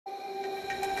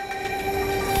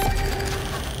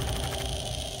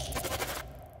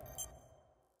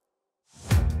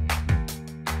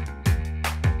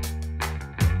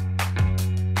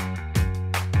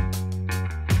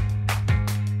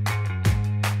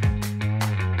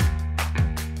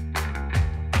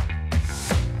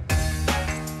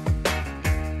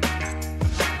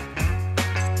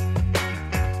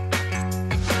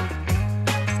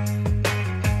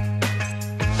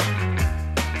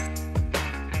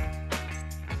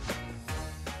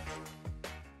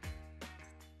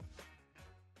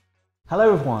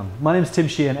Hello everyone, my name is Tim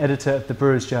Sheehan, editor of the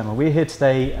Brewers Journal. We're here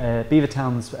today at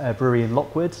Beavertown's brewery in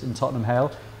Lockwood in Tottenham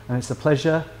Hale, and it's a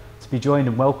pleasure to be joined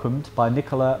and welcomed by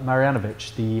Nikola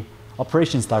Marjanovic, the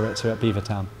operations director at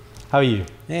Beavertown. How are you?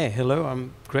 Yeah, hello,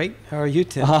 I'm great. How are you,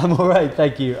 Tim? I'm all right,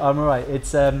 thank you. I'm all right.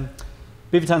 It's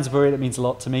Beavertown's a brewery that means a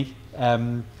lot to me.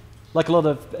 Like a lot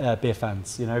of beer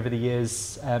fans, you know, over the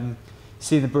years,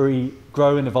 seeing the brewery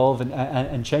grow and evolve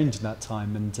and change in that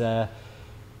time. And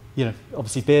you know,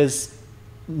 obviously beers,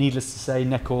 needless to say,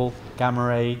 Neckel, Gamma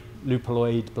Ray,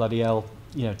 Lupoloid, Bloody L,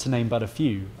 you know, to name but a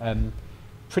few,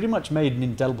 pretty much made an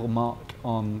indelible mark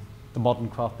on the modern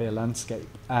craft beer landscape.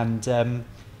 And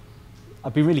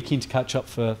I've been really keen to catch up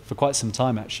for quite some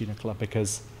time, actually, Nikola,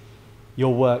 because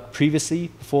your work previously,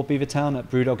 before Beavertown, at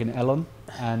BrewDog in Ellon,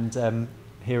 and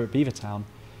here at Beavertown,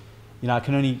 you know, I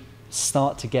can only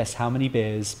start to guess how many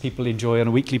beers people enjoy on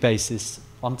a weekly basis,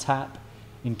 on tap,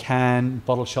 in can,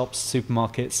 bottle shops,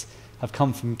 supermarkets, have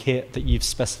come from kit that you've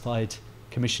specified,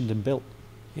 commissioned and built.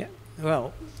 Yeah,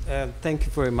 well, thank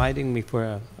you for inviting me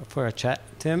for a chat,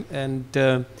 Tim. And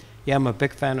yeah, I'm a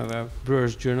big fan of our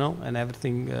Brewers Journal and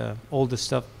everything, all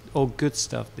good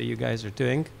stuff that you guys are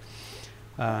doing.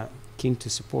 Keen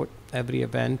to support every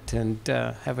event and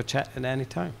have a chat at any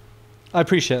time. I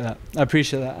appreciate that. I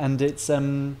appreciate that. And it's,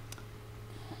 you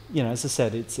know, as I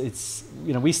said, it's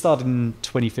you know, we started in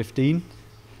 2015.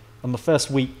 On the first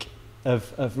week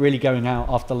of really going out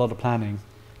after a lot of planning,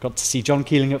 got to see John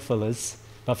Keeling at Fuller's.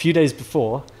 But a few days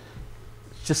before,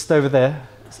 just over there,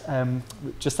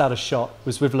 just out of shot,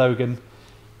 was with Logan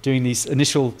doing these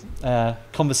initial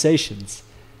conversations.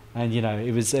 And, you know,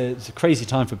 it was a crazy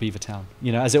time for Beavertown,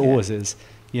 you know, as it always is.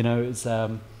 You know, it was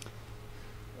a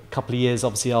couple of years,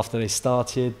 obviously, after they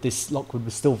started. This Lockwood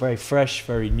was still very fresh,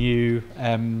 very new,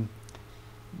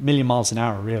 million miles an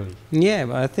hour, really. Yeah,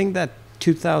 but I think that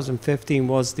 2015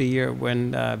 was the year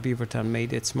when Beavertown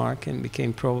made its mark and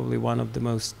became probably one of the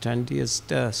most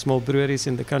trendiest small breweries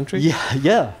in the country.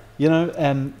 Yeah. You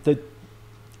know,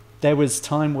 there was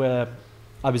time where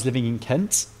I was living in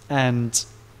Kent and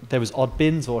there was Odd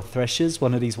Bins or Threshers,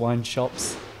 one of these wine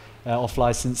shops,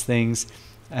 off-license things,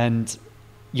 and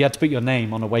you had to put your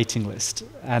name on a waiting list.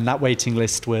 And that waiting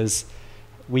list was,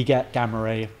 we get Gamma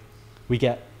Ray, we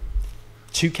get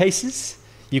 2 cases,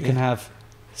 you can have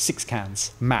 6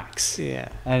 cans max. Yeah.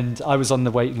 And I was on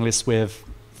the waiting list with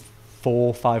 4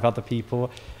 or 5 other people.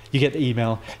 You get the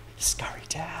email, scurry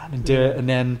down and do it. And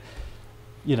then,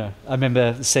 you know, I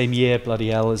remember the same year,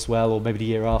 Bloody L as well, or maybe the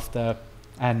year after.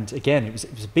 And again, it was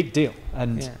a big deal.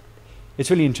 And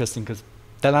it's really interesting because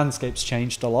the landscape's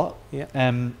changed a lot.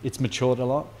 Yeah. It's matured a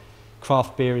lot.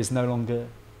 Craft beer is no longer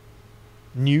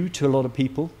new to a lot of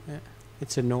people. Yeah.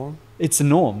 It's a norm. It's a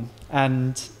norm.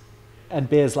 And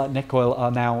beers like Nikola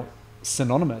are now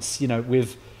synonymous, you know,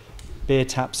 with beer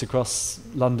taps across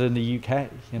London, the UK.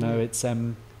 You know, it's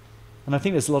and I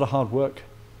think there's a lot of hard work,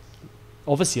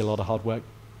 obviously a lot of hard work,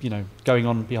 you know, going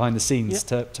on behind the scenes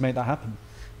to make that happen.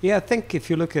 Yeah, I think if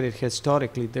you look at it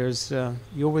historically, there's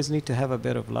you always need to have a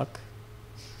bit of luck,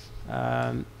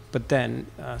 but then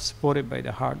supported by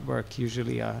the hard work,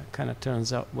 usually kind of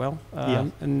turns out well.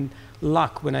 And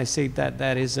luck, when I say that,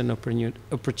 that is an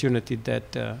opportunity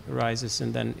that arises,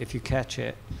 and then if you catch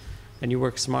it and you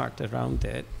work smart around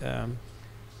it,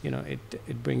 you know,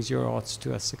 it brings your odds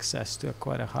to a success to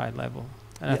quite a high level.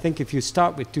 And I think if you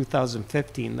start with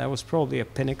 2015, that was probably a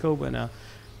pinnacle when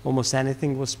almost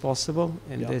anything was possible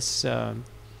in this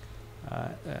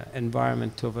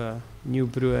environment of new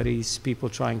breweries, people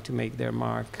trying to make their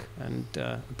mark and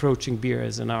approaching beer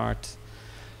as an art.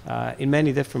 In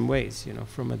many different ways, you know,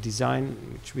 from a design,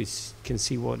 which we can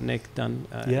see what Nick done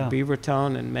in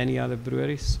Beavertown and many other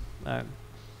breweries. I'm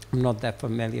not that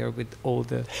familiar with all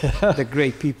the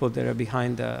great people that are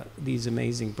behind these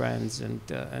amazing brands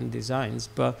and designs,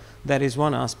 but that is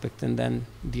one aspect, and then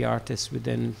the artists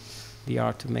within the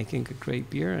art of making a great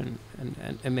beer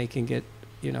and making it,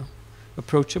 you know,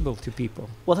 approachable to people.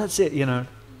 Well, that's it, you know.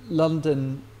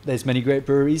 London, there's many great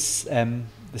breweries.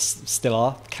 There still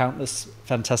are countless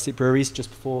fantastic breweries. Just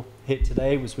before hit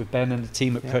today was with Ben and the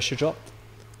team at Pressure Drop.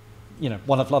 You know,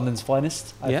 one of London's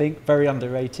finest, I think. Very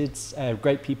underrated.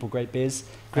 Great people, great beers.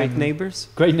 Great neighbours.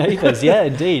 Great neighbours, yeah,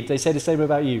 indeed. They say the same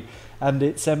about you. And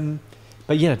it's,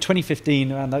 but you know,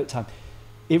 2015, around that time,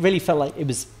 it really felt like it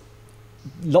was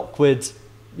Lockwood,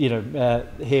 you know,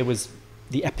 here was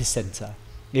the epicenter.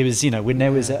 It was, you know, when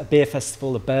there was a beer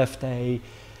festival, a birthday,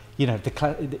 you know,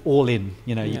 the all in,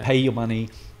 you know, you pay your money,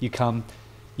 you come,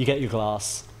 you get your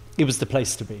glass. It was the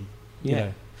place to be, you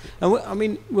know. And I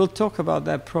mean, we'll talk about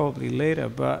that probably later,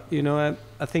 but you know,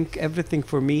 I think everything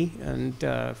for me and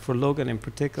for Logan in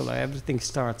particular, everything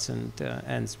starts and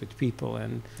ends with people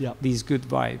and these good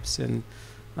vibes. And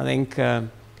I think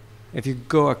if you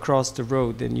go across the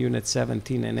road in Unit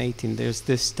 17 and 18, there's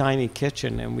this tiny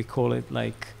kitchen, and we call it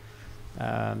like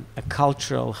a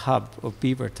cultural hub of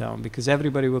Beavertown, because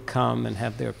everybody will come and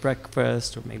have their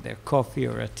breakfast or make their coffee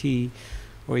or a tea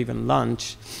or even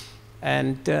lunch.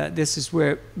 And this is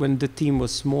where, when the team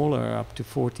was smaller, up to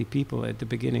 40 people at the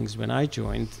beginnings when I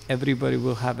joined, everybody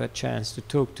will have a chance to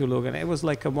talk to Logan. It was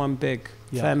like a one big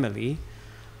family.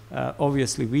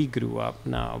 Obviously, we grew up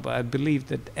now, but I believe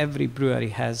that every brewery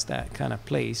has that kind of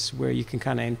place where you can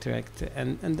kind of interact,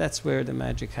 and that's where the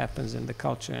magic happens in the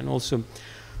culture. And also,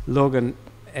 Logan,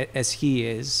 as he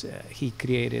is, he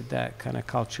created that kind of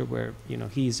culture where, you know,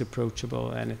 he is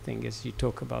approachable. Anything as you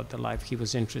talk about the life, he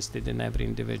was interested in every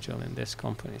individual in this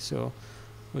company. So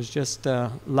it was just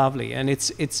lovely, and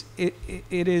it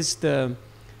is the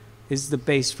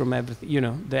base from everything. You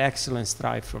know, the excellence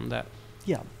thrive from that.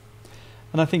 Yeah,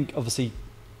 and I think obviously,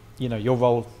 you know, your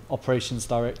role, operations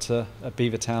director at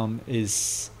Beavertown,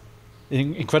 is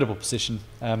an incredible position.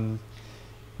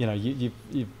 You know,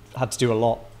 you've had to do a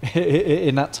lot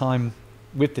in that time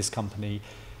with this company,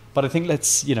 but I think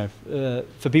let's, you know,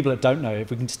 for people that don't know, if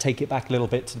we can just take it back a little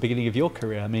bit to the beginning of your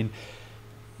career. I mean,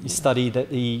 you studied at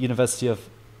the University of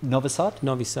Novi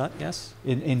Sad, yes,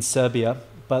 in Serbia,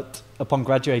 but upon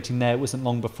graduating there, it wasn't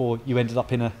long before you ended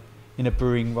up in a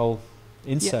brewing role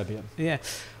in Serbia.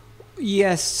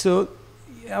 Yes. So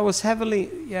I was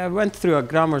I went through a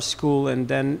grammar school, and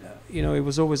then, you know, it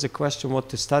was always a question what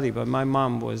to study, but my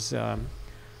mom was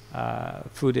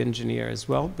food engineer as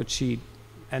well, but she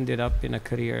ended up in a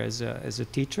career as a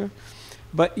teacher.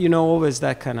 But, you know, always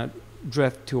that kind of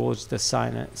drift towards the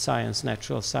science,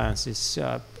 natural sciences,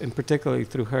 and particularly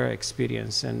through her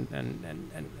experience and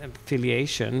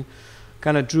affiliation,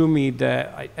 kind of drew me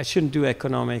that I shouldn't do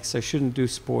economics, I shouldn't do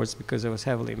sports, because I was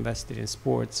heavily invested in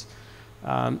sports.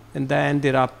 And I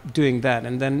ended up doing that.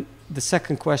 And then the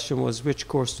second question was which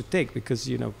course to take, because,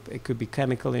 you know, it could be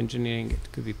chemical engineering,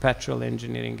 it could be petrol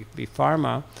engineering, it could be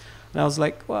pharma. And I was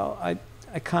like, well,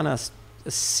 I kind of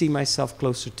see myself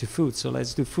closer to food, so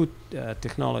let's do food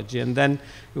technology. And then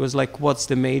it was like, what's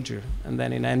the major? And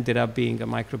then it ended up being a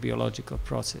microbiological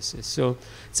processes. So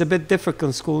it's a bit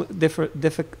different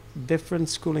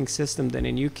schooling system than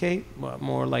in UK,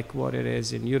 more like what it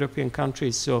is in European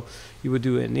countries. So you would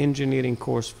do an engineering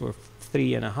course for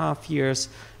 3.5 years,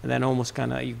 and then almost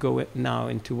kind of you go now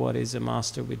into what is a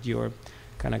master with your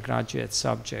kind of graduate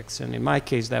subjects. And in my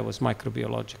case, that was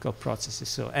microbiological processes.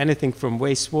 So anything from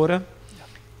wastewater,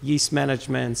 yeast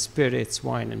management, spirits,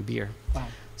 wine, and beer. Wow.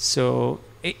 So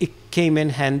it came in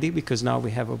handy, because now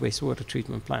we have a wastewater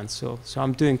treatment plant. So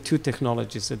I'm doing 2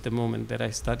 technologies at the moment that I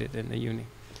studied in the uni.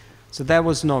 So that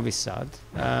was Novi Sad.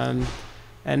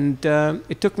 And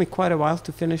it took me quite a while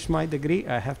to finish my degree,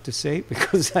 I have to say,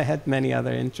 because I had many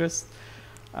other interests.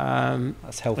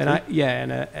 That's helpful.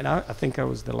 And I think I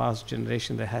was the last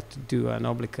generation that had to do an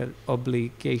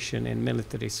obligation in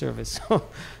military service. So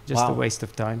just a waste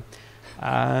of time.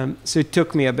 So it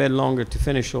took me a bit longer to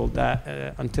finish all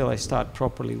that until I started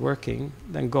properly working.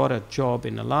 Then got a job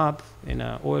in a lab, in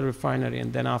an oil refinery,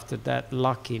 and then after that,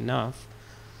 lucky enough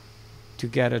to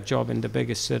get a job in the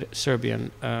biggest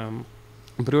Serbian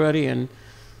brewery. And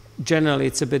generally,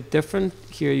 it's a bit different.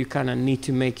 Here, you kind of need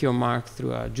to make your mark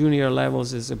through junior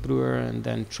levels as a brewer, and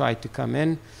then try to come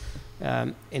in.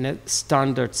 In a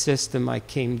standard system, I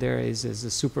came there as a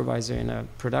supervisor in a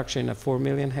production in a 4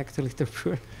 million hectoliter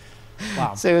brewery.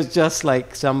 Wow. So it was just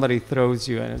like somebody throws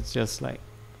you, and it's just like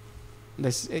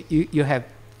this. You have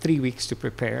 3 weeks to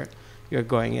prepare. You're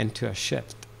going into a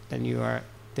shift, and you are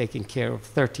taking care of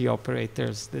 30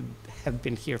 operators that have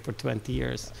been here for 20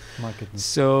 years. My goodness.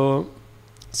 So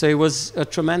it was a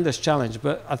tremendous challenge,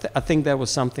 but I think that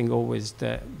was something always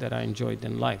that I enjoyed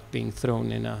in life, being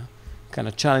thrown in a kind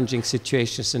of challenging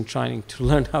situations and trying to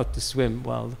learn how to swim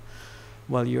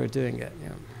while you are doing it.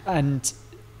 Yeah. And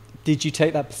did you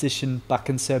take that position back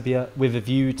in Serbia with a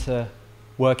view to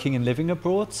working and living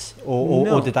abroad,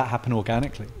 or did that happen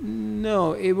organically?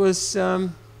 No, it was.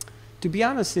 To be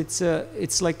honest,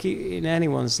 it's like in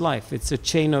anyone's life. It's a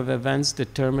chain of events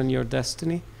determine your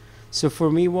destiny. So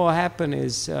for me, what happened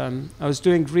is I was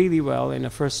doing really well in the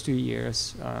first 2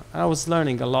 years. I was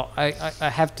learning a lot. I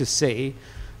have to say,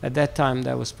 at that time,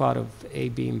 that was part of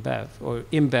AB InBev, or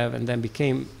InBev, and then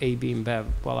became AB InBev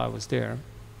while I was there.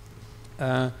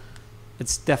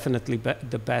 It's definitely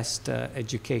the best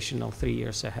educational 3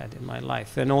 years I had in my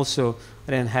life. And also,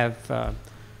 I didn't have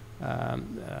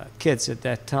kids at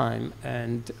that time,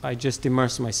 and I just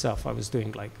immersed myself. I was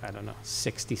doing like, I don't know,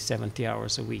 60, 70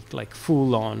 hours a week, like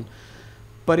full on.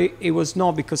 But it was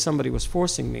not because somebody was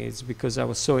forcing me. It's because I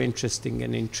was so interested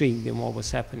and intrigued in what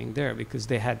was happening there, because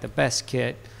they had the best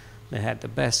kit, they had the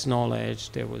best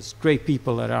knowledge, there was great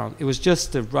people around. It was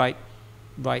just the right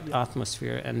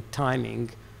atmosphere and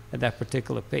timing at that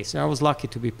particular pace. And I was lucky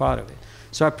to be part of it.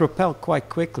 So I propelled quite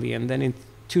quickly, and then in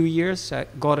 2 years, I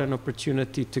got an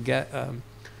opportunity to get a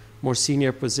more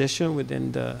senior position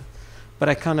within but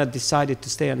I kind of decided to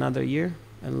stay another year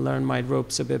and learn my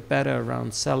ropes a bit better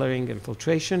around cellaring and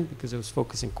filtration, because I was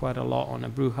focusing quite a lot on a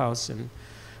brew house and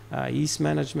yeast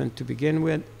management to begin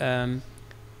with. And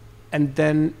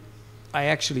then I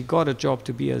actually got a job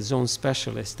to be a zone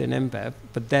specialist in InBev,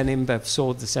 but then InBev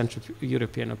sold the Central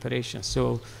European operation.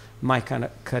 So my kind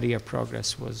of career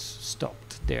progress was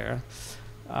stopped there.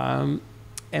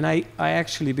 And I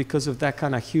actually, because of that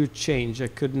kind of huge change, I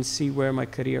couldn't see where my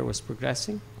career was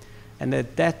progressing. And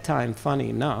at that time, funny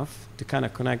enough, to kind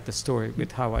of connect the story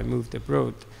with how I moved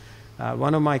abroad,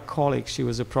 one of my colleagues, she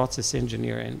was a process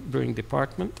engineer in brewing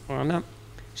department, Anna.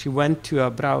 She went to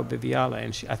Brau Beviala,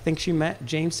 and I think she met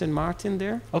James and Martin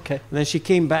there. Okay. And then she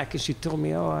came back and she told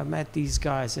me, oh, I met these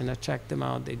guys and I checked them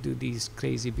out. They do these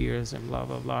crazy beers and blah,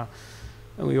 blah, blah.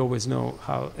 And we always know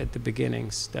how at the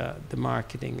beginnings, the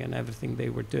marketing and everything they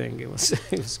were doing, it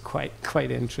was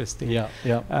quite interesting. Yeah,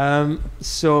 yeah.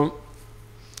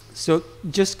 So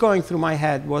just going through my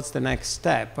head, what's the next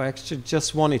step? I actually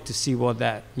just wanted to see what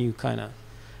that new kind of,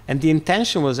 and the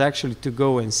intention was actually to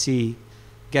go and see,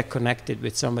 get connected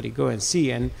with somebody, go and see.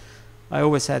 And I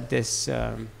always had this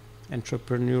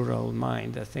entrepreneurial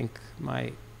mind. I think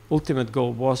my ultimate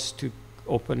goal was to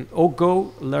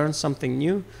go learn something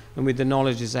new, and with the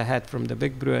knowledges I had from the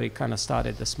big brewery, kind of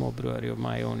started a small brewery of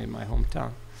my own in my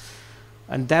hometown.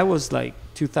 And that was like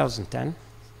 2010.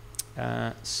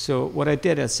 So what I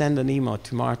did, I sent an email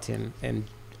to Martin and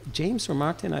James or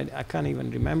Martin, I can't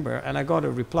even remember, and I got a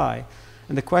reply.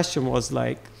 And the question was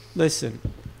like, listen,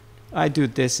 I do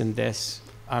this and this.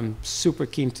 I'm super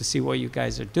keen to see what you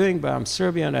guys are doing, but I'm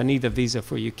Serbian, I need a visa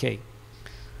for UK.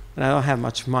 And I don't have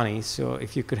much money, so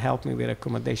if you could help me with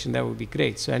accommodation, that would be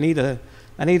great. So I need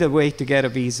a way to get a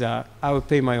visa. I would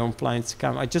pay my own flights to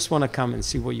come. I just want to come and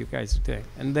see what you guys are doing.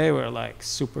 And they were like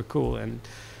super cool and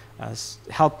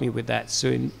helped me with that. So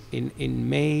in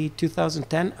May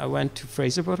 2010, I went to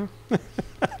Fraserburgh.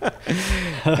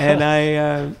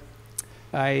 And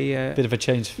bit of a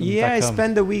change from back home. I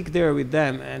spent a week there with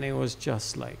them, and it was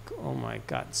just like, oh my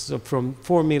God. So from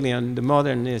 4 million, the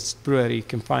modernest brewery you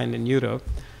can find in Europe,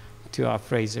 to our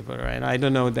Fraserburgh. And I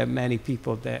don't know that many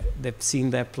people that've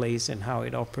seen that place and how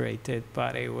it operated,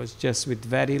 but it was just with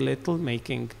very little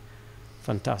making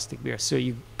fantastic beer. So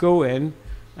you go in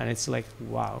and it's like,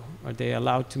 wow, are they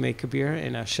allowed to make a beer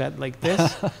in a shed like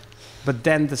this? But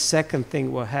then the second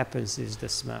thing what happens is the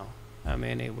smell. I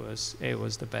mean, it was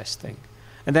the best thing.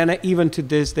 And then even to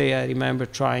this day, I remember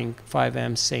trying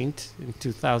 5M Saint in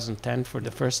 2010 for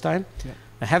the first time. Yeah.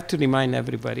 I have to remind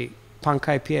everybody, Punk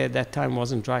IPA at that time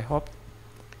wasn't dry hopped.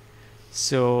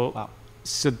 So, wow.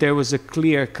 So there was a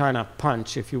clear kind of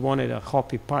punch. If you wanted a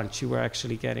hoppy punch, you were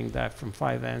actually getting that from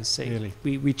 5M Saint.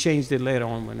 Really? We changed it later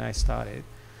on when I started.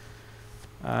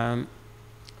 But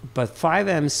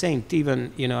 5M Saint,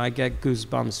 even, I get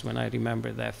goosebumps when I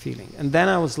remember that feeling. And then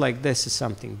I was like, this is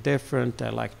something different. I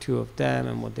like two of them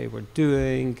and what they were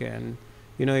doing. And,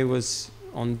 it was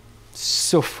on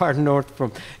so far north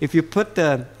from, if you put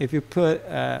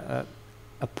a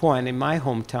point in my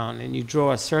hometown and you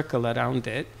draw a circle around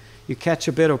it, you catch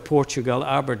a bit of Portugal,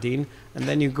 Aberdeen, and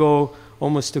then you go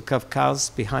almost to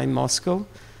Kavkaz behind Moscow.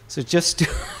 So just to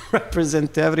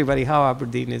represent to everybody how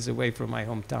Aberdeen is away from my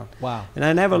hometown. Wow. And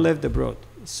I never lived abroad.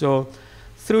 So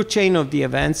through chain of the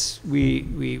events,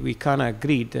 we kind of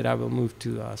agreed that I will move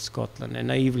to Scotland. And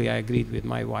naively, I agreed with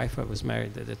my wife. I was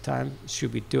married at the time.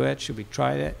 Should we do it? Should we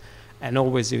try it? And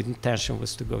always the intention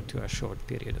was to go to a short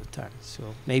period of time.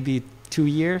 So maybe 2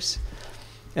 years.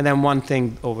 And then one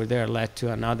thing over there led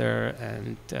to another.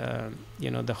 And,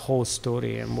 the whole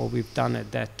story and what we've done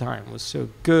at that time was so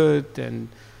good. And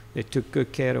they took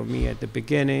good care of me at the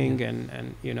beginning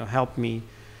and helped me,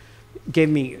 gave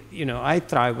me, I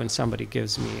thrive when somebody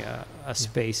gives me a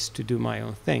space to do my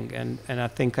own thing. And I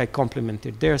think I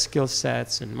complemented their skill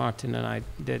sets, and Martin and I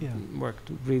worked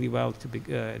really well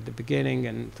at the beginning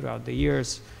and throughout the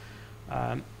years.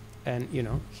 And,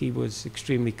 he was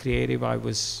extremely creative. I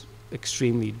was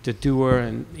extremely the doer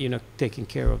and, taking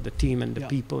care of the team and the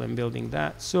people and building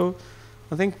that. So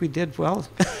I think we did well.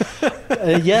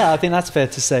 Yeah, I think that's fair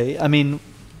to say. I mean,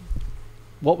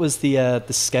 what was the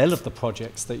scale of the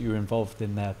projects that you were involved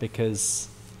in there? Because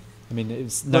I mean, it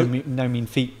was no mean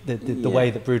feat the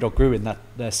way that BrewDog grew in that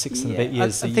 6 and a bit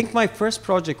years. I think my first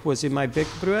project was in my big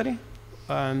brewery,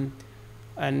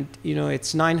 and you know,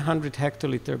 it's 900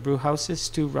 hectoliter brew houses,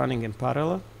 2 running in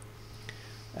parallel,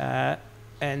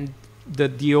 and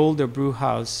the older brew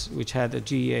house, which had a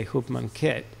GEA Hubman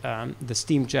kit, the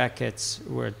steam jackets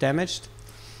were damaged,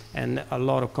 and a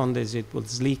lot of condensate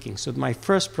was leaking. So my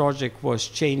first project was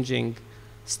changing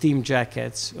steam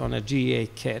jackets on a GEA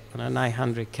kit, on a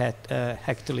 900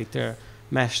 hectoliter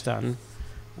mash tun,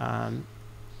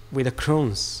 with a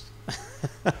Crohn's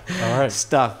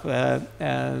stuff.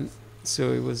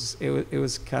 So it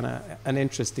was kind of an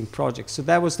interesting project. So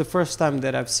that was the first time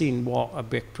that I've seen what a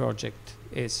big project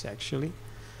is actually.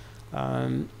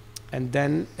 And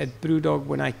then at BrewDog,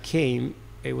 when I came,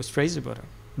 it was Fraser butter.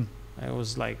 It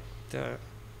was like the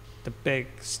big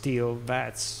steel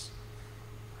vats.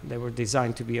 They were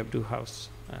designed to be a brew house.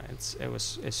 It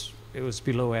was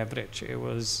below average. It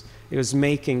was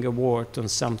making a wort on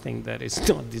something that is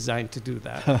not designed to do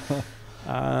that.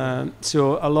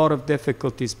 So a lot of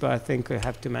difficulties, but I think I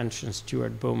have to mention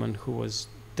Stuart Bowman, who was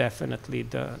definitely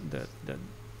the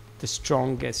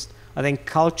strongest. I think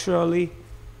culturally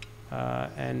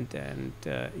and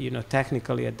you know,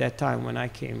 technically at that time when I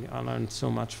came, I learned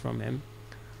so much from him.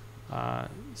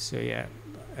 So yeah,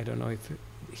 I don't know if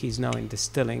he's now in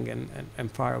distilling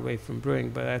and far away from brewing,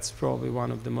 but that's probably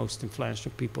one of the most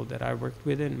influential people that I worked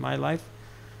with in my life.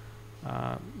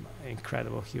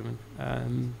 Incredible human.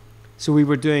 So we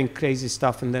were doing crazy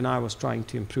stuff, and then I was trying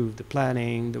to improve the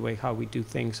planning, the way how we do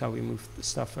things, how we move the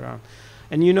stuff around.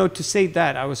 And you know, to say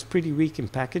that, I was pretty weak in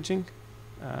packaging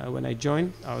when I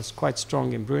joined. I was quite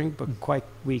strong in brewing, but quite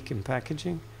weak in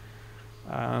packaging.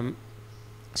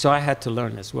 So I had to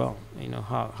learn as well, you know,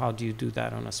 how do you do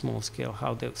that on a small scale?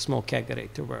 How the small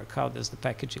kegerator work? How does the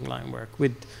packaging line work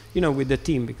with, you know, with the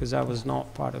team, because I was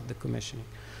not part of the commissioning.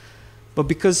 But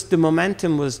because the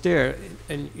momentum was there,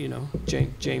 and you know,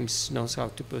 James knows how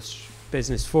to push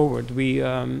business forward, we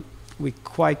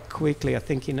quite quickly, I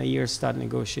think in a year, started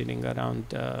negotiating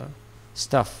around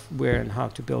stuff, where and how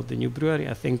to build the new brewery.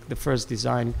 I think the first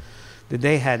design that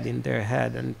they had in their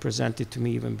head and presented to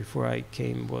me even before I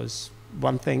came was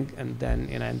one thing, and then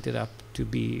it ended up to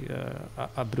be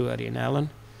a brewery in Ellon.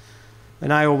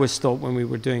 And I always thought when we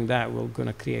were doing that, we're going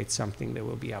to create something that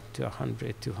will be up to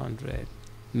 100, 200,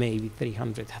 maybe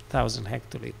 300,000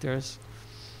 hectoliters.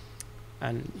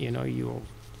 And, you know, you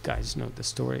guys know the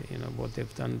story, you know, what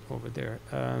they've done over there.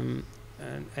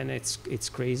 And it's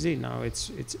crazy. Now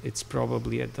it's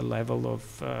probably at the level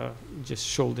of just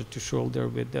shoulder to shoulder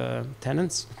with the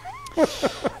tenants.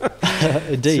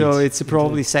 Indeed. So it's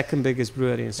probably second biggest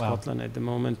brewery in Scotland at the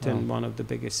moment, and one of the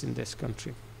biggest in this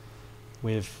country.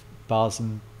 With bars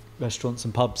and restaurants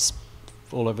and pubs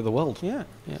all over the world. Yeah.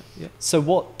 So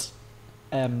what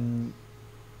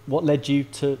led you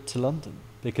to London?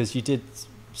 Because you did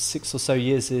 6 or so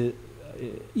years with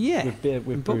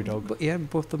BrewDog.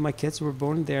 Both of my kids were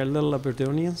born. They're little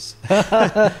Aberdonians.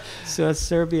 So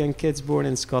Serbian kids born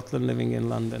in Scotland, living in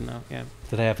London now. Yeah.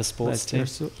 Do they have a sports team?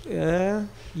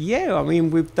 Yeah, I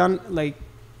mean, we've done, like,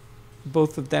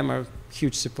 both of them are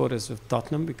huge supporters of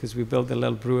Tottenham, because we built a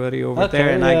little brewery over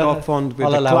there, and I got fond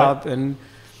with the club, and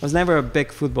I was never a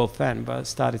big football fan, but I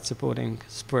started supporting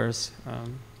Spurs.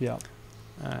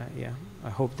 I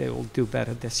hope they will do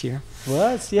better this year.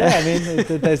 Well, I mean,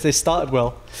 they started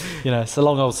well. You know, it's a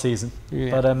long old season.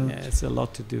 But it's a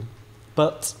lot to do.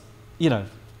 But, you know,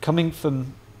 coming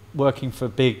from working for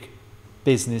big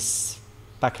business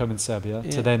back home in Serbia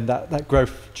to then that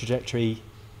growth trajectory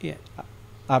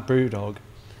at BrewDog,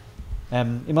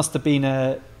 it must have been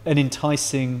an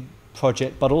enticing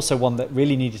project, but also one that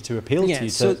really needed to appeal to you.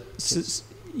 So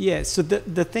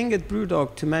the thing at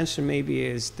BrewDog to mention maybe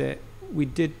is that we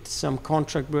did some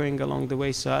contract brewing along the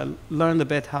way, so I learned a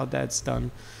bit how that's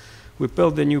done. We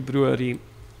built a new brewery,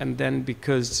 and then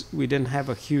because we didn't have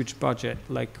a huge budget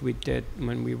like we did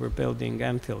when we were building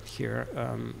Enfield here,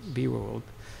 Beavertown,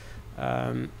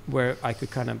 where I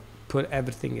could kind of put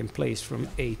everything in place from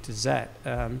A to Z.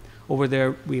 Over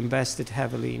there, we invested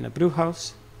heavily in a brew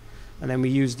house, and then we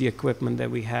used the equipment that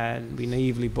we had. We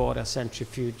naively bought a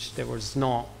centrifuge that was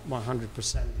not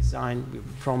 100% designed. We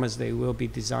promised they will be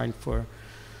designed for,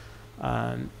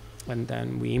 and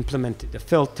then we implemented the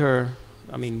filter.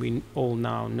 I mean, we all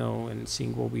now know, and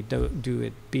seeing what we do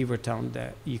at Beavertown,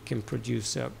 that you can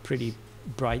produce a pretty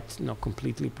bright, not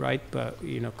completely bright, but,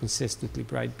 you know, consistently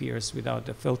bright beers without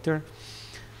the filter.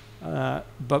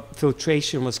 But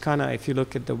filtration was kind of, if you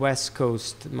look at the West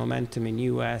Coast momentum in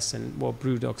US and what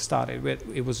BrewDog started with,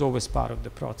 it was always part of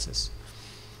the process.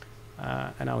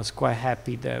 and I was quite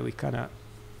happy that we kind of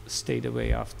stayed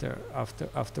away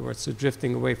afterwards. So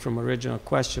drifting away from original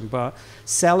question, but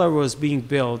cellar was being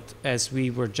built as we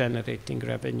were generating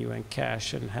revenue and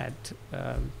cash and had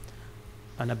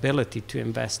an ability to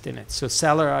invest in it. So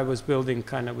cellar I was building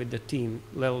kind of with the team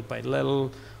little by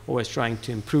little, always trying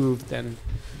to improve. Then,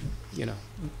 you know,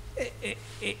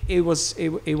 it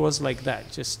was like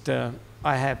that. Just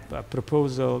I have a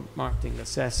proposal, marketing,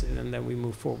 assess it, and then we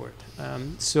move forward.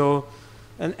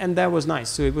 And that was nice.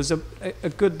 So it was a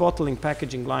good bottling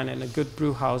packaging line and a good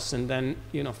brew house, and then,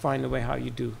 you know, find a way how you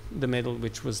do the middle,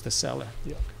 which was the cellar.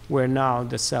 Yeah. Where now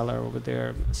the cellar over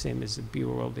there, same as the beer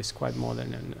world, is quite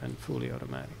modern and fully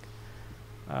automatic.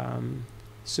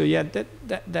 So yeah,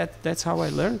 that's how I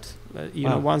learned. You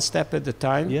know, one step at a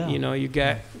time. Yeah. You know, you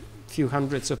get a few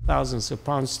hundreds of thousands of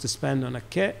pounds to spend on a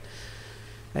kit,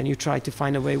 and you try to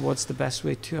find a way what's the best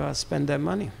way to spend that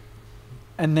money.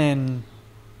 And then,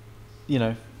 you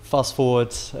know, fast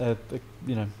forward,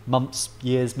 you know, months,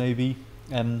 years maybe,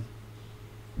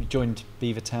 you joined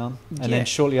Beavertown, and then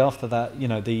shortly after that, you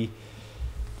know,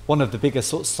 one of the biggest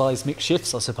sort of seismic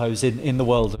shifts, I suppose, in the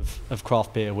world of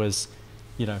craft beer was,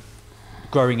 you know,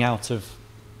 growing out of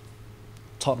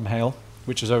Tottenham Hale,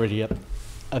 which was already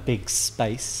a big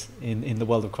space in the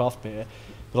world of craft beer,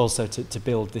 but also to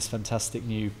build this fantastic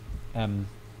new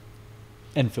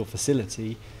Enfield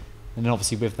facility. And then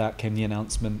obviously with that came the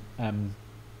announcement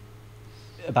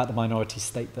about the minority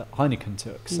stake that Heineken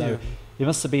took. So it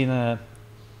must have been a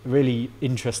really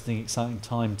interesting, exciting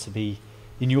time to be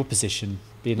in your position,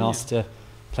 being asked to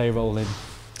play a role in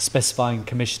specifying,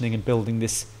 commissioning and building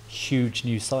this huge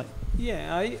new site.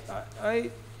 Yeah,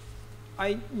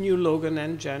 I knew Logan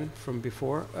and Jen from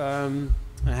before. I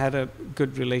had a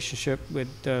good relationship with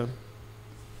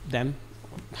them.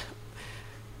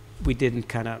 We didn't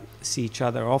kind of see each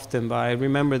other often, but I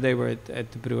remember they were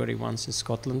at the brewery once in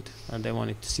Scotland, and they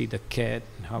wanted to see the kit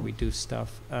and how we do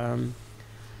stuff.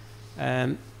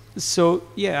 So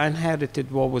yeah, I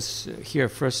inherited what was here.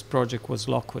 First project was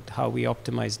Lockwood, how we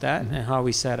optimized that and how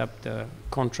we set up the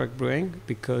contract brewing,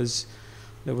 because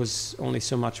there was only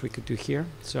so much we could do here.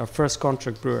 So our first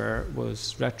contract brewer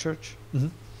was Red Church.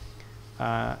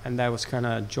 And that was kind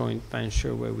of a joint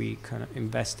venture where we kind of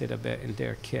invested a bit in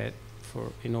their kit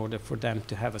in order for them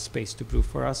to have a space to brew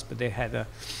for us, but they had a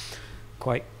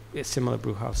quite similar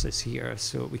brew houses here,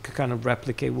 so we could kind of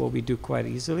replicate what we do quite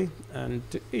easily. And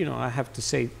you know, I have to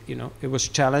say, you know, it was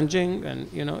challenging, and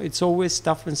you know, it's always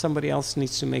tough when somebody else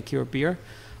needs to make your beer.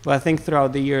 But I think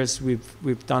throughout the years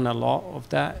we've done a lot of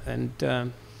that, and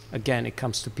again, it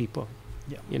comes to people.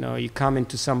 Yeah. You know, you come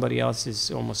into somebody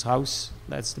else's almost house.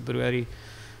 That's the brewery.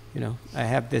 You know, I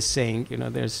have this saying, you know,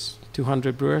 there's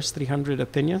 200 brewers, 300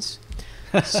 opinions.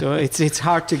 So it's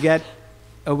hard to get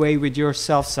away with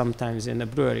yourself sometimes in a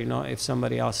brewery, you know, if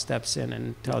somebody else steps in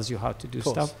and tells you how to do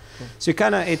stuff. So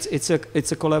kind of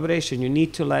it's a collaboration. You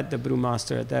need to let the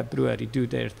brewmaster at that brewery do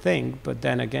their thing, but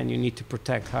then again, you need to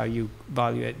protect how you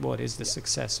evaluate what is the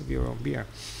success of your own beer.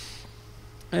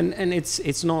 And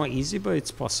it's not easy, but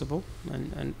it's possible.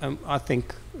 And I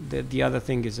think the other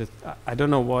thing is that I don't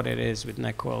know what it is with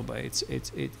neck oil, but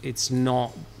it's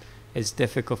not as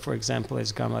difficult, for example,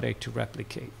 as gamma ray to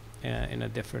replicate on a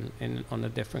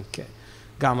different kit.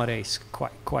 Gamma ray is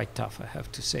quite tough, I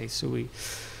have to say. So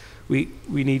we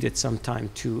needed some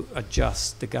time to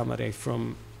adjust the gamma ray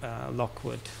from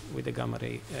Lockwood with the gamma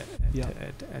ray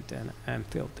at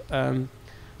Enfield.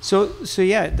 So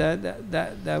yeah,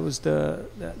 that was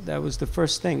the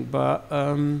first thing. But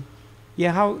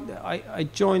yeah, how I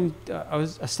joined. I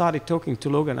started talking to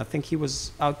Logan. I think he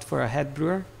was out for a head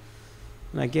brewer,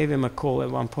 and I gave him a call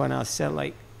at one point. I said,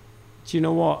 like, do you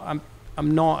know what?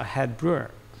 I'm not a head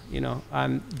brewer. You know,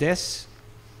 I'm this.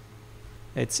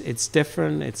 It's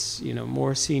different. It's, you know,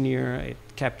 more senior. It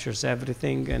captures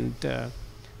everything, and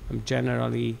I'm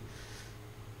generally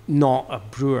not a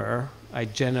brewer. I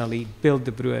generally build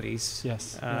the breweries.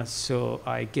 Yes. So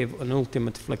I give an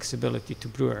ultimate flexibility to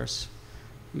brewers,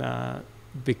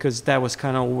 because that was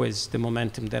kind of always the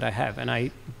momentum that I have, and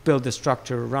I build the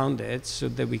structure around it so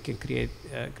that we can create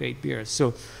great beers. So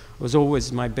it was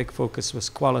always, my big focus was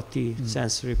quality,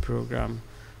 sensory program.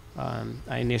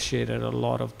 I initiated a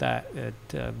lot of that at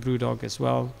BrewDog as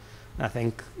well. I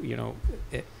think, you know,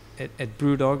 at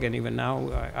BrewDog, and even now,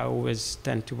 I always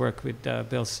tend to work with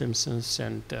Bill Simpson's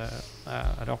and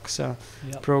Roxa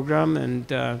program.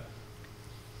 And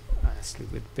honestly,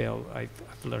 with Bill, I've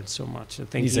learned so much. I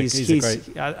think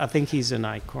I think he's an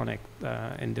iconic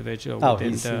individual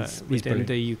within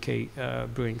the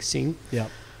UK brewing scene.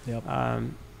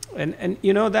 And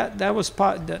you know, that was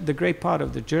the great part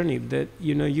of the journey, that,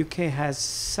 you know, UK has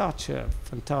such a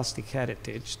fantastic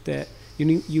heritage that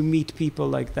you meet people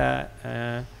like that,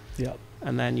 Yeah.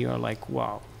 and then you're like,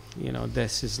 wow, you know,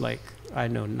 this is like, I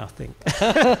know nothing.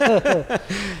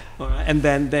 And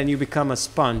then you become a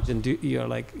sponge, and you're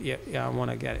like, yeah, I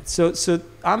want to get it. So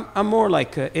I'm more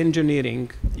like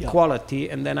engineering, Yeah. quality,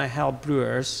 and then I help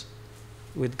brewers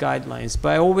with guidelines.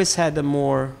 But I always had a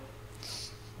more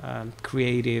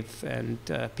creative and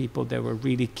people that were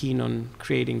really keen on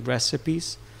creating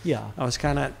recipes. Yeah. I was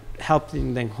kind of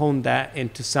helping them hone that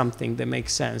into something that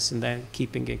makes sense, and then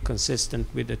keeping it consistent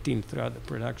with the team throughout the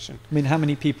production. I mean, how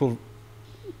many people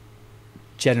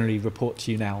generally report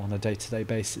to you now on a day-to-day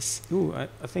basis? Ooh,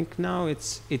 I think now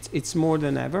it's more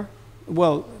than ever.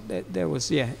 Well, there was,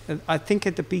 yeah. I think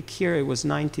at the peak here it was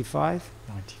 95.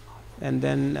 95. And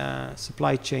then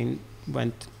supply chain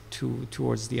went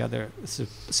towards the other,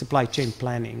 supply chain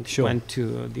planning went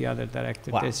to the other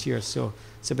director this year. So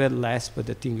it's a bit less, but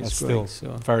the team is growing.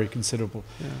 Still very considerable.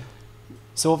 Yeah.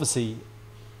 So obviously,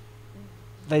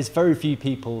 there's very few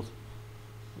people,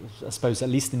 I suppose, at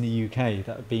least in the UK,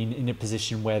 that have been in a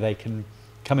position where they can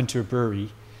come into a brewery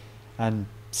and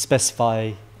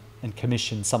specify and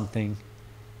commission something,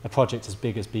 a project as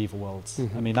big as Beaver Worlds.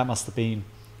 Mm-hmm. I mean, that must have been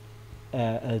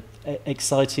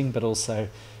exciting, but also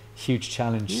huge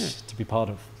challenge to be part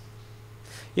of.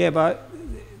 Yeah, but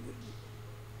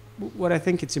what I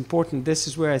think it's important, this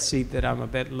is where I see that I'm a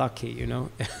bit lucky, you know,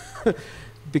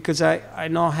 because I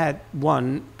now had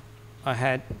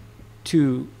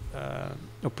two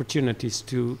opportunities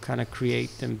to kind of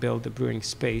create and build the brewing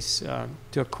space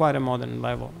to quite a modern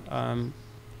level.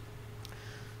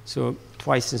 So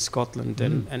twice in Scotland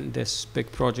and this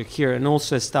big project here, and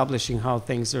also establishing how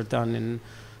things are done in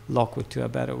Lockwood to a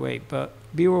better way. But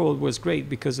Beer World was great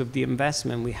because of the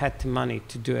investment. We had the money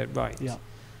to do it right. Yeah.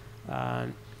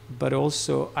 But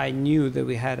also I knew that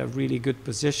we had a really good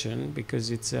position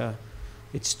because it's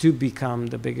to become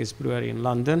the biggest brewery in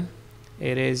London.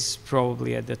 It is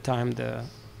probably at the time the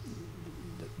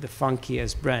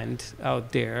funkiest brand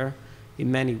out there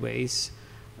in many ways.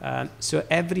 So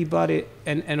everybody,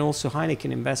 and also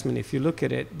Heineken investment, if you look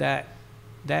at it, that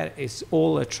is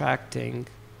all attracting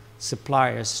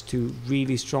suppliers to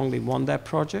really strongly want that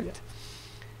project. Yeah.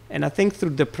 And I think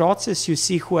through the process, you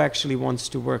see who actually wants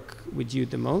to work with you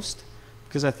the most.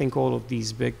 Because I think all of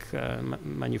these big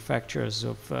manufacturers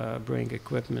of brewing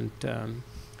equipment,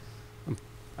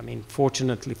 I mean,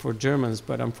 fortunately for Germans,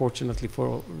 but unfortunately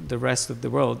for the rest of the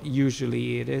world,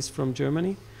 usually it is from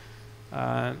Germany.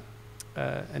 And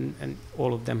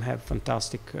all of them have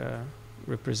fantastic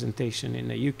representation in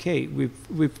the UK.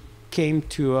 We've came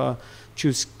to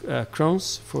choose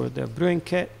Krones for the brewing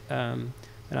kit, and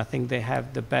I think they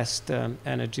have the best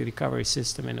energy recovery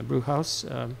system in a brew house.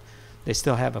 They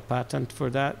still have a patent for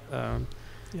that,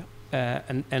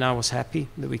 and I was happy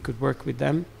that we could work with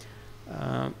them.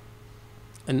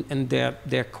 And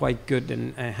they're quite good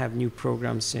and have new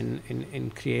programs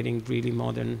in creating really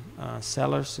modern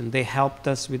cellars, and they helped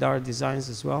us with our designs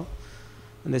as well.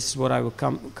 And this is what I will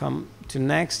come to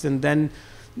next. And then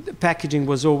the packaging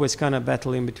was always kind of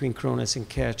battling between Krones and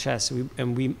KHS,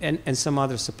 and some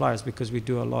other suppliers, because we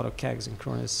do a lot of kegs, and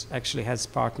Krones actually has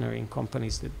partnering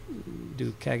companies that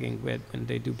do kegging with, and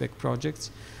they do big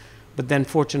projects. But then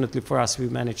fortunately for us, we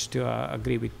managed to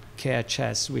agree with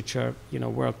KHS, which are, you know,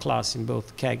 world class in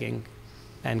both kegging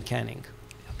and canning.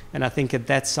 And I think at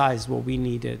that size, what we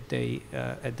needed, they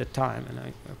at the time, and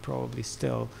I probably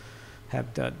still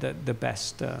have the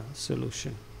best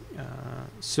solution.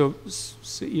 So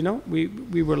you know,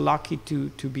 we were lucky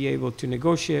to be able to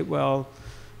negotiate well,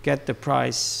 get the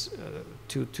price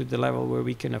to the level where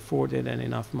we can afford it, and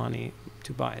enough money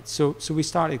to buy it. So we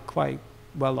started quite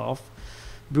well off.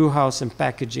 Brewhouse and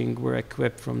packaging were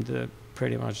equipped from the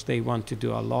pretty much they want to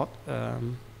do a lot.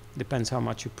 Depends how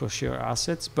much you push your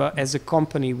assets. But as a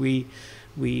company, we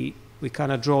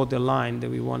kind of draw the line that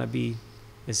we want to be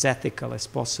as ethical as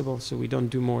possible. So we don't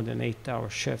do more than 8-hour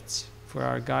shifts for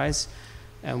our guys.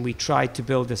 And we try to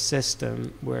build a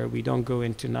system where we don't go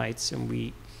into nights, and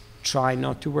we try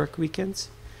not to work weekends.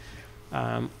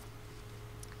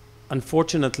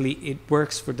 Unfortunately, it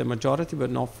works for the majority, but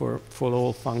not for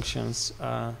all functions.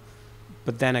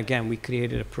 But then again, we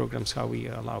created programs how we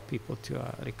allow people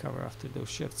to recover after those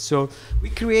shifts. So we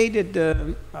created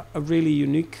a really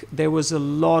unique. There was a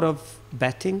lot of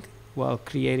betting while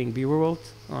creating Beaver World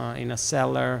in a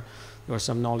cellar. There was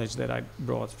some knowledge that I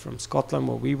brought from Scotland,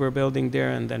 what we were building there,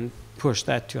 and then pushed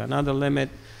that to another limit.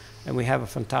 And we have a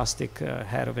fantastic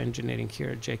head of engineering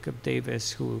here, Jacob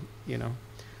Davis, who, you know,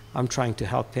 I'm trying to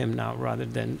help him now rather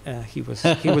than he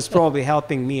was probably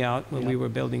helping me out when we were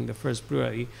building the first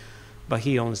brewery, but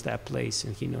he owns that place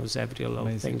and he knows every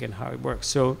little thing and how it works.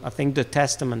 So I think the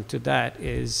testament to that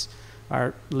is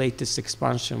our latest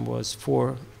expansion was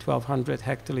 4 1,200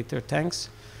 hectoliter tanks,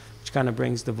 which kind of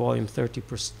brings the volume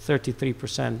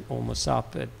 33% almost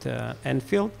up at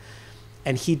Enfield.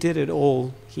 And he did it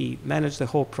all. He managed the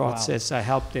whole process. Wow. I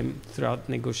helped him throughout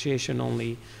negotiation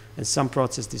only and some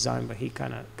process design, but he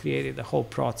kind of created the whole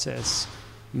process,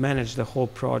 managed the whole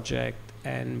project,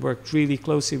 and worked really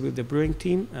closely with the brewing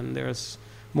team. And there's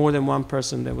more than one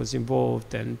person that was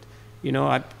involved. And, you know,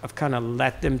 I've kind of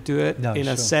let them do it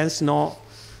a sense, not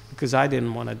because I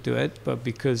didn't want to do it, but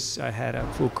because I had a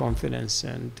full confidence,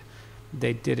 and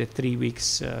they did it 3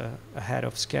 weeks ahead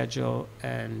of schedule,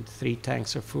 and 3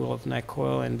 tanks are full of neck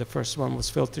oil, and the first one was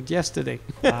filtered yesterday.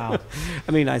 Wow.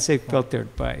 I mean, I say filtered,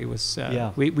 but it was,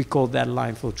 we called that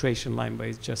line filtration line, but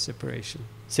it's just separation.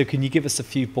 So can you give us a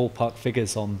few ballpark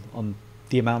figures on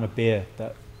the amount of beer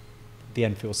that the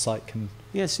Enfield site can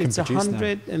Yes, it's a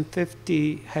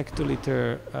 150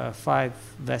 hectoliter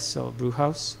 5-vessel brew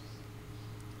house.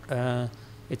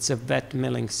 It's a wet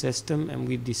milling system, and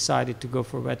we decided to go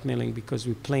for wet milling because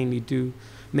we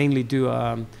mainly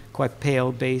do quite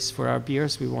pale base for our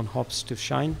beers. We want hops to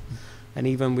shine, and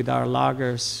even with our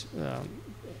lagers,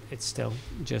 it's still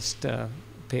just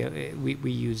pale.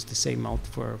 We use the same malt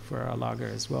for our lager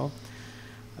as well.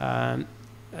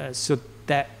 So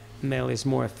that mill is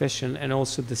more efficient, and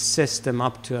also the system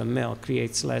up to a mill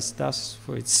creates less dust,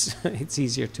 for it's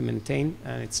easier to maintain,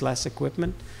 and it's less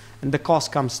equipment. And the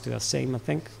cost comes to the same, I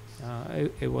think.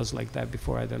 It was like that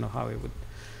before. I don't know how it would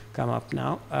come up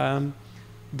now.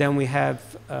 Then we have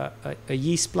a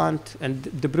yeast plant, and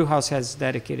the brew house has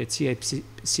dedicated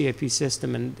CAP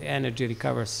system and energy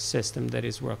recovery system that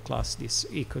is world class. This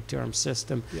Ecotherm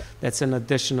system, that's an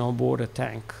additional water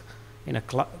tank in a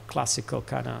classical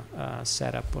kind of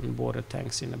setup on water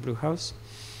tanks in a brew house,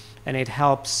 and it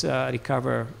helps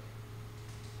recover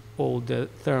all the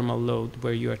thermal load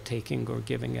where you are taking or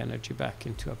giving energy back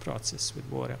into a process with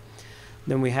water.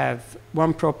 Then we have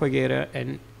 1 propagator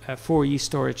and 4 yeast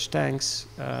storage tanks,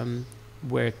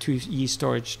 where 2 yeast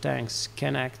storage tanks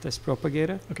can act as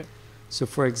propagator. Okay. So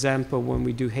for example, when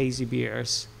we do hazy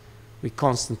beers, we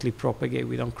constantly propagate.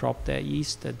 We don't crop that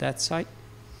yeast at that site.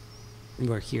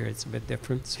 Where here it's a bit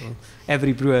different. So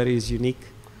every brewery is unique.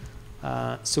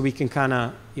 So we can kind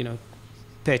of,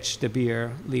 pitch the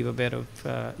beer, leave a bit of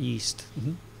yeast,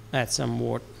 add some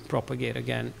wort, propagate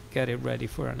again, get it ready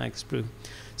for our next brew.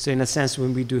 So in a sense,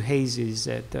 when we do hazies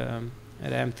at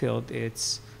Enfield,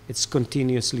 it's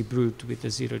continuously brewed with the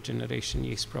 0 generation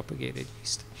yeast, propagated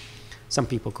yeast. Some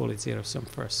people call it 0, some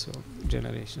first, so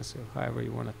generation, so however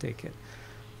you want to take it.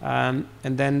 And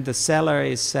then the cellar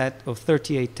is set of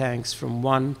 38 tanks from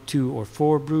 1, 2, or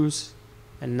 4 brews,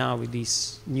 and now with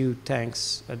these new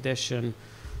tanks addition,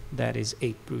 that is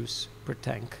 8 brews per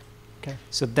tank. Okay.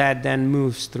 So that then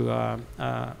moves through an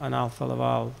Alfa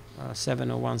Laval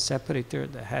 701 separator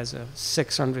that has a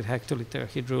 600 hectoliter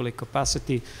hydraulic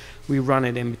capacity. We run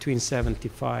it in between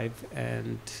 75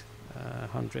 and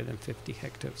 150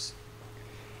 hectares.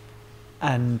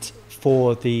 And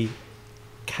for the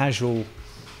casual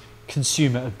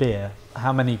consumer of beer,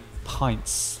 how many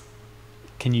pints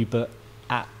can you put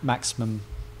at maximum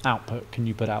output can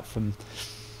you put out from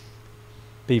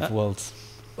Beaver World?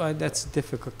 Well, that's a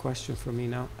difficult question for me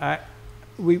now.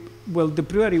 The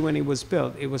brewery, when it was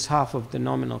built, it was half of the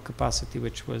nominal capacity,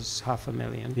 which was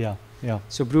 500,000. Yeah.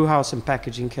 So brew house and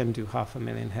packaging can do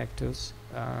 500,000 hectares.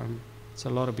 It's a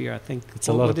lot of beer, I think. It's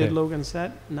a lot of beer. What did Logan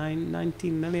said?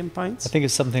 19 million pints? I think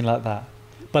it's something like that.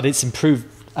 But it's improved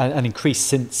and increased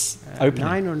since opening.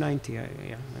 9 or 90, I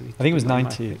think it was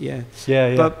 90. Yeah.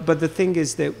 But the thing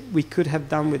is that we could have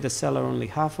done with the cellar only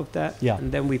half of that. Yeah.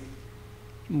 And then with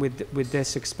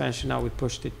this expansion now we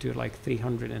pushed it to like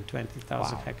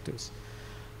 320,000 hectares.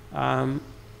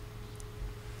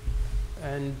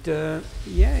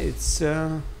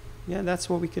 That's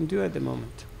what we can do at the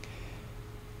moment.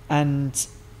 And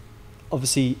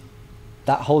obviously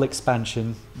that whole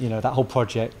expansion, that whole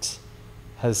project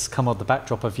has come on the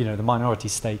backdrop of, the minority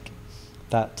stake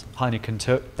that Heineken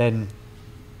took, then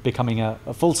becoming a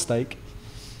full stake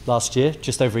last year,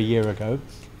 just over a year ago.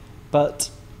 But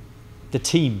the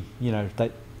team,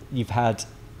 that you've had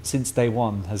since day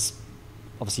one has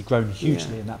obviously grown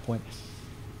hugely in that point.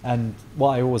 And what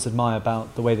I always admire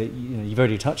about the way that you've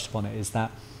already touched upon it is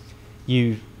that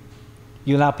you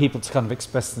allow people to kind of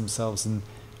express themselves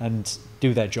and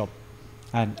do their job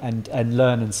and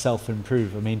learn and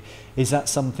self-improve. I mean, is that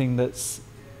something it's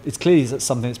clearly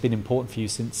something that's been important for you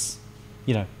since,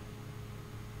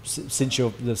 since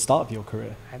the start of your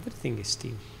career? Everything is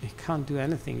team. You can't do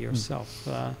anything yourself.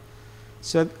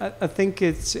 So I think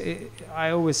I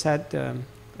always had,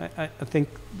 I think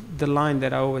the line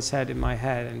that I always had in my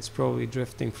head, and it's probably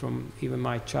drifting from even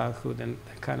my childhood, and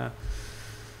kind of,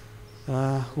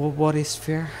 well, what is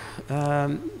fair?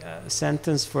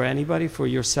 Sentence for anybody, for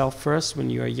yourself first. When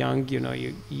you are young, you know,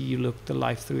 you look the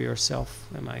life through yourself.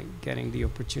 Am I getting the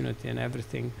opportunity and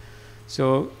everything?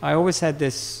 So I always had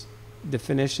this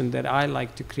definition that I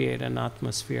like to create an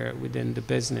atmosphere within the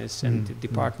business and the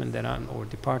department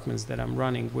departments that I'm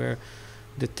running, where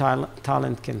the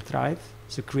talent can thrive.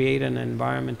 So create an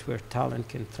environment where talent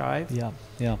can thrive.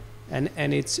 Yeah.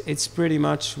 And it's pretty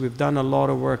much, we've done a lot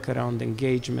of work around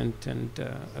engagement, and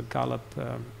a Gallup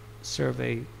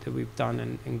survey that we've done,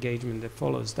 and engagement that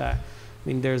follows that. I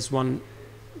mean, there's one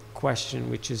question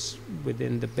which is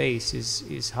within the base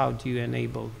is how do you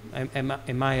enable,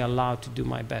 am I allowed to do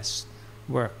my best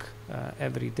work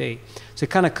every day? So it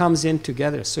kind of comes in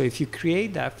together. So if you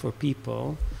create that for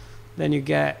people, then you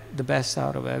get the best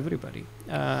out of everybody.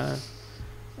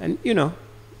 And you know,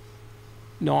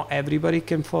 not everybody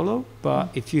can follow, but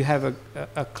if you have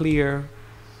a clear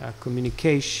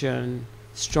communication,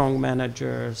 strong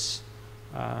managers,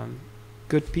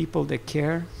 good people that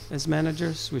care as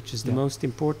managers, which is the most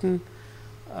important,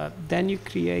 then you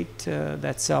create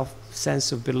that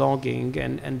sense of belonging,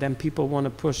 and then people want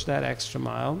to push that extra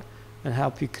mile and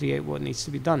help you create what needs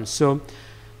to be done. So,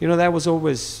 you know, that was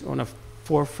always on a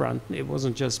forefront. It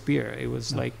wasn't just beer. It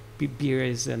was like beer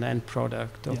is an end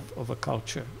product of a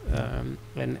culture,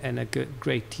 and a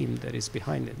great team that is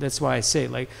behind it. That's why I say,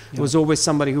 like, there was always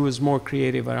somebody who was more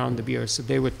creative around the beer. So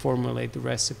they would formulate the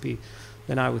recipe,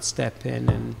 then I would step in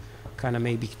and kind of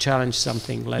maybe challenge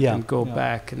something, let them go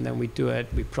back, and then we do it,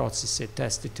 we process it,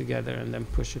 test it together, and then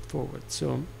push it forward.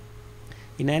 So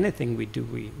in anything we do,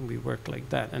 we work like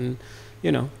that. And,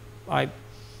 you know,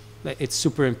 it's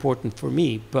super important for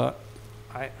me, but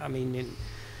I mean,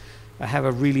 I have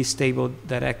a really stable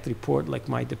direct report, like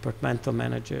my departmental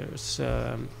managers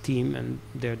team, and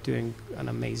they're doing an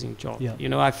amazing job. You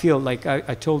know, I feel like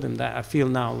I told them that I feel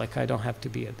now like I don't have to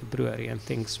be at the brewery, and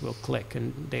things will click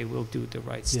and they will do the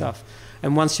right stuff.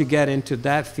 And once you get into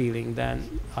that feeling,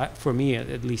 then for me,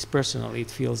 at least personally,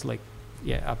 it feels like,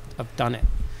 I've done it.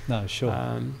 No, sure.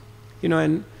 You know,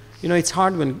 and you know, it's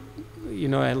hard when, you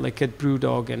know, like at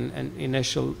BrewDog and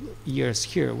initial years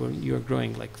here, when you're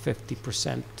growing like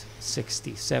 50%,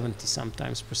 60, 70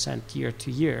 sometimes percent year to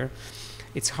year,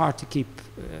 it's hard to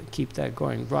keep that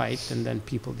going right, and then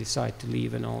people decide to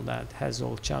leave, and all that has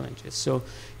all challenges. So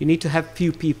you need to have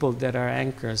few people that are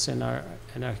anchors and are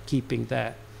keeping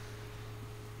that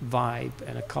vibe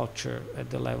and a culture at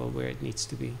the level where it needs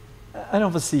to be. And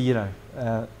obviously, you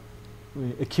know,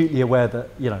 we're acutely aware that,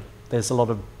 you know, there's a lot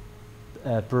of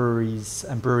breweries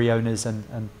and brewery owners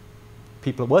and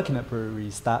people working at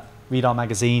breweries that read our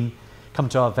magazine, come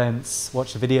to our events,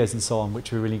 watch the videos and so on,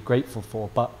 which we're really grateful for,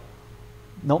 but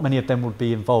not many of them would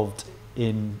be involved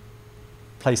in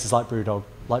places like BrewDog,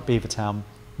 like Beavertown,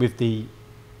 with the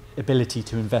ability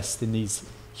to invest in these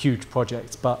huge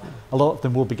projects. But a lot of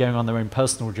them will be going on their own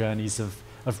personal journeys of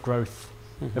growth,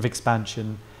 of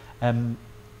expansion.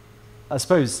 I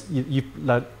suppose you've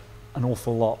learned an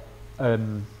awful lot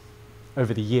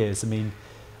over the years. I mean,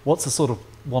 what's the sort of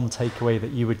one takeaway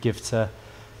that you would give to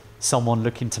someone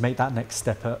looking to make that next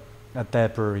step at their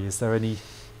brewery? Is there any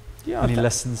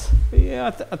lessons?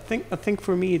 Yeah, I think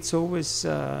for me it's always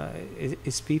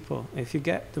is people. If you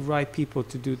get the right people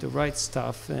to do the right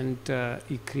stuff, and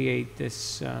you create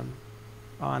this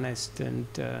honest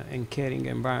and caring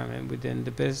environment within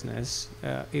the business,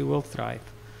 it will thrive.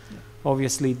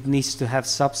 Obviously, it needs to have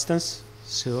substance,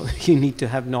 so you need to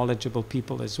have knowledgeable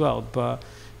people as well, but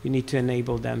you need to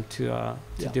enable them to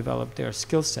develop their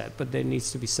skill set. But there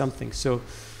needs to be something. So,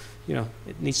 you know,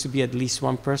 it needs to be at least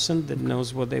one person that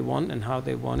knows what they want and how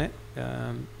they want it.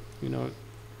 You know,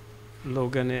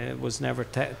 Logan was never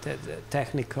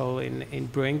technical in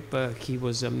brewing, but he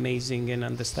was amazing in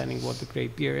understanding what the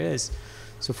great beer is.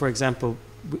 So, for example,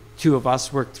 two of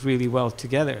us worked really well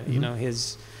together. You know,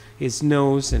 his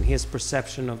nose and his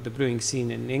perception of the brewing scene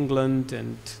in England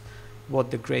and what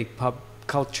the great pub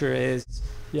culture is.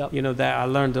 You know, that I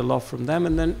learned a lot from them,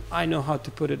 and then I know how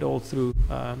to put it all through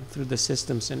the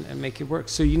systems and make it work.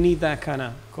 So you need that kind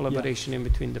of collaboration in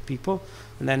between the people,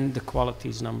 and then the quality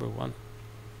is number one.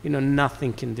 You know,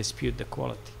 nothing can dispute the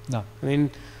quality. No. I mean,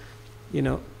 you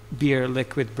know, beer,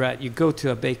 liquid bread, you go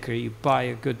to a bakery, you buy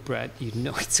a good bread, you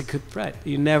know it's a good bread.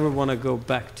 You never want to go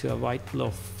back to a white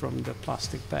loaf from the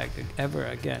plastic bag ever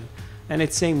again. And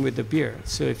it's same with the beer.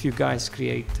 So if you guys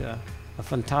create a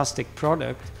fantastic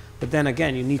product, But then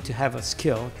again, you need to have a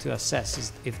skill to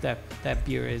assess if that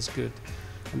beer is good.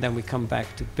 And then we come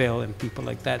back to Bill and people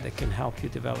like that can help you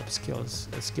develop skills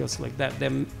like that.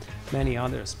 There are many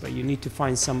others, but you need to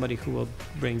find somebody who will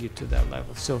bring you to that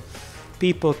level. So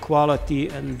people, quality,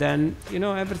 and then, you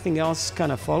know, everything else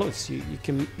kind of follows. You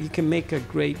can make a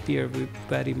great beer with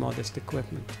very modest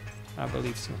equipment. I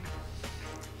believe so.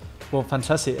 Well,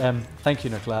 fantastic. Thank you,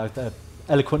 Nikola.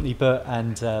 Eloquently put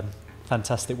and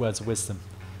fantastic words of wisdom.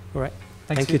 All right.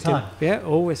 Thanks for your time. Tim. Yeah,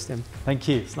 always, Tim. Thank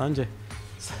you. Slanje.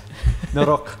 No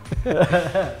rock.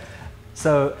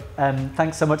 So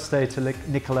thanks so much today to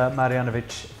Nikola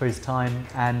Marjanovic for his time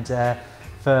and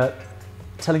for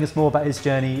telling us more about his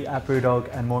journey at BrewDog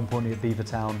and more importantly at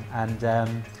Beavertown. And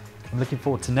I'm looking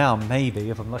forward to now, maybe,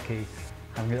 if I'm lucky,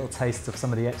 having a little taste of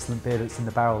some of the excellent beer that's in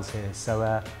the barrels here.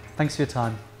 So thanks for your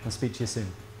time. I'll speak to you soon.